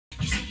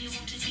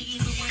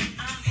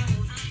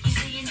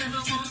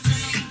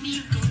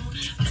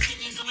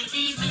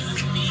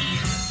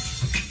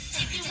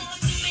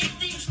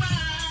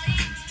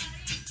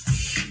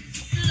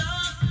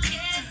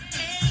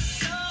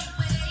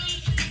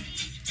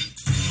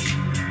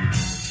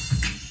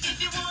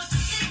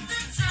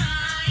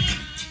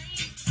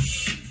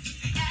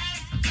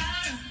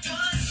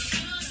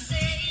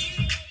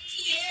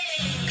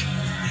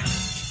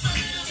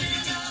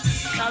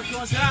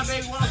What's going on,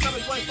 baby?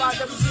 107.5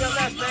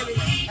 WBLS, baby.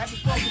 Happy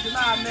 4th of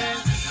July, man.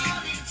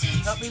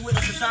 Help me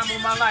witness the time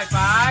of my life,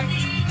 alright?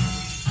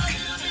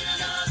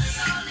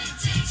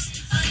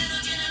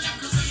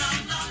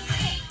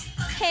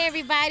 Hey,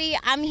 everybody.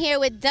 I'm here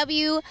with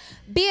WBLS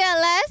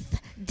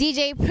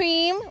DJ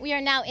Preme. We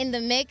are now in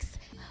the mix.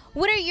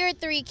 What are your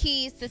 3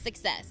 keys to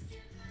success?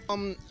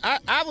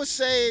 I would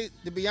say,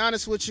 to be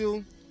honest with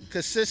you,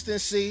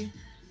 consistency,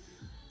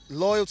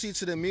 loyalty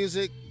to the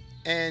music,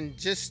 and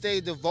just stay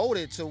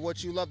devoted to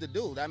what you love to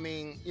do. I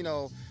mean, you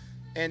know,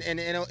 and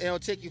it'll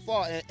take you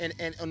far.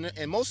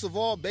 And most of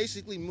all,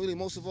 basically, really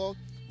most of all,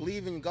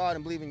 believe in God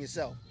and believe in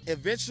yourself.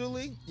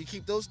 Eventually, you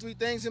keep those 3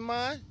 things in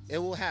mind, it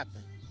will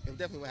happen. It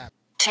definitely will happen.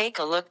 Take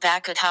a look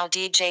back at how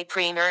DJ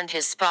Preme earned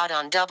his spot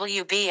on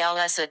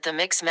WBLS at the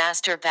Mix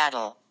Master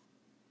Battle.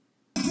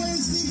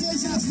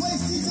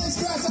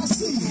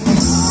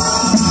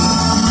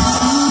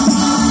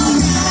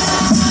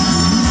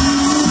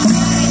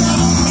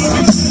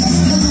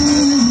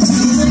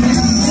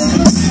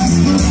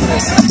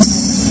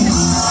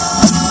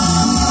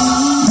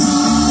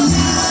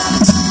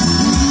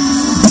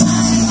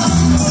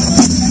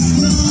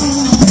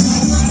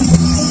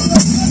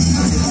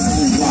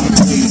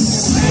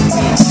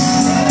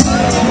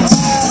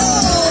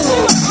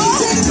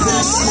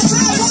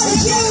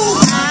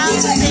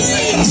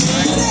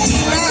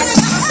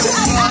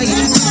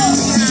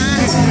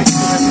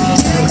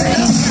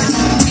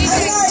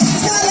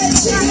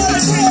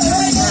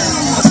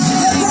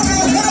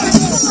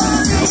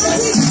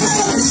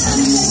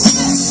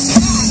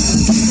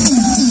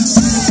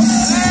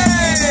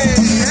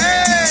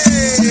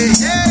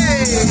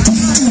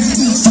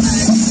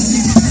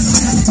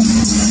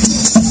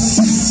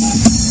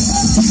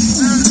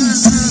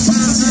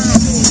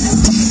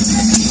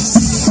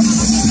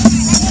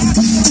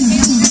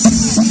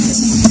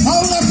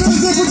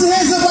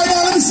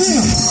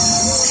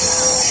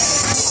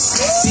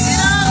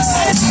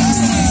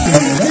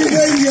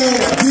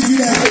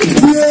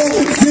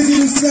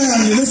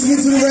 You're listening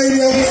to the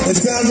radio, it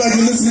sounds like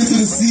you're listening to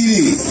the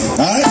CD.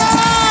 Alright?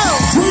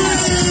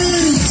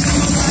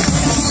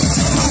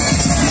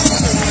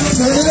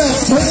 Turn it up,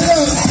 turn it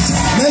up.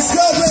 Let's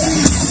go, baby.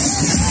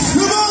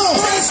 Come on!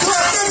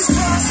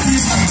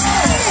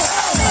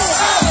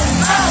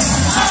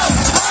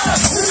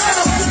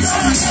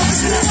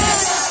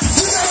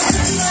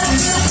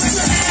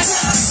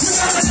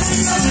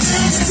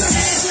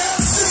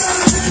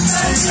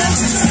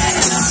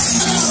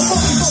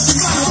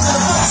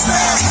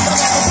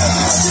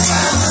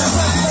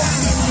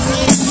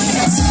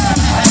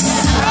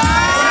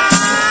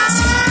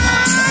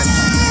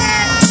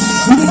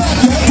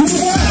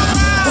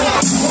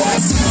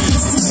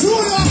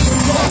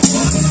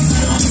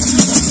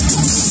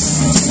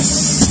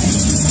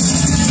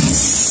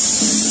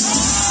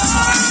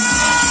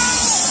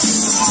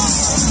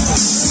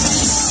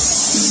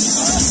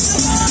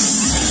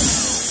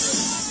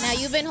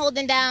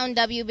 Holding down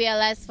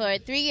WBLS for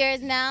 3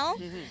 years now,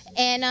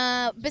 and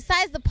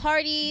besides the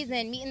parties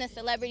and meeting the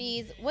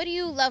celebrities, what do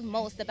you love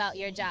most about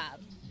your job?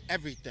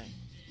 Everything.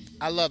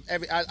 I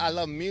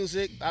love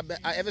music.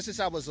 Ever since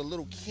I was a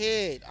little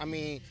kid, I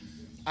mean,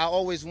 I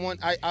always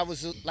I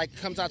was like,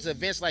 comes out to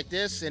events like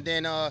this, and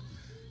then I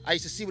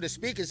used to see where the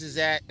speakers is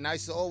at, and I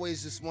used to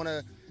always just want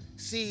to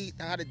see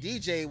how the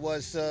DJ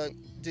was to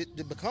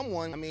become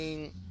one. I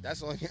mean,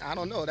 that's all. I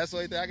don't know. That's the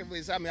only thing I can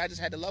really say. I mean, I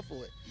just had the love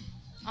for it.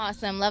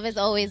 Awesome. Love is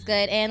always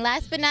good. And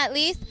last but not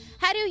least,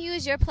 how do you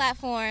use your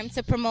platform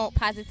to promote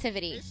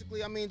positivity?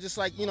 Basically, I mean, just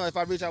like, you know, if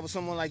I reach out with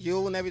someone like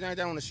you and everything like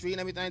that on the street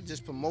and everything,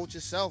 just promote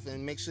yourself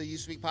and make sure you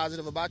speak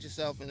positive about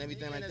yourself and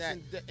everything like that.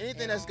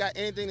 Anything that's got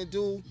anything to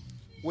do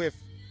with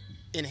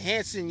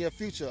enhancing your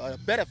future, or a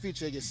better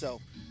future of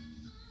yourself,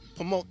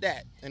 promote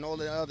that. And all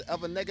the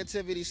other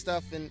negativity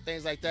stuff and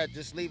things like that,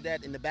 just leave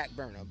that in the back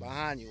burner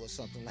behind you or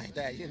something like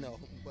that, you know.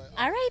 But,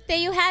 all right, there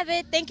you have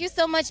it. Thank you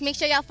so much. Make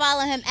sure y'all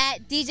follow him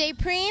at DJ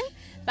Preme.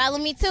 Follow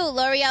me too,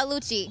 L'Oréal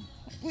Luchi.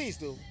 Please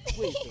do.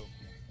 Please do.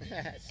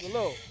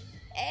 Salute.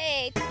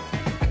 Hey.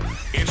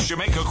 It's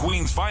Jamaica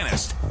Queen's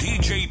finest,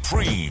 DJ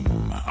Preme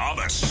on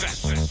the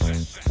set.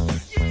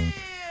 Yeah,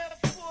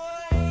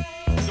 boy.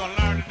 You're gonna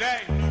learn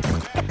today.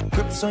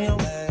 Grips on your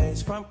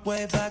ways, front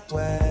way, back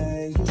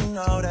way. You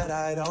know that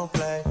I don't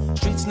play.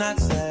 Streets not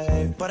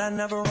safe, but I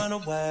never run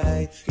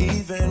away,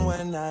 even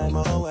when I'm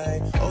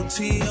away.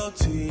 OT,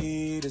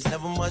 OT, there's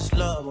never much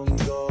love when we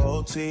go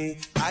OT.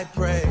 I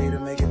pray to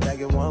make it back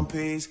in one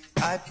piece.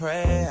 I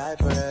pray, I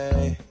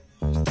pray.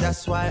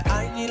 That's why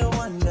I need a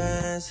one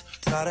dance.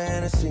 Got a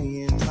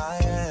Hennessy in my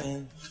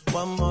hand.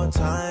 One more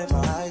time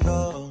before I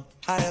go.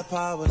 Higher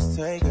powers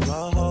taking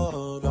a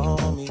hold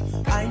on me.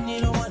 I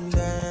need a one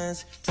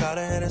dance. Got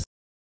a Hennessy.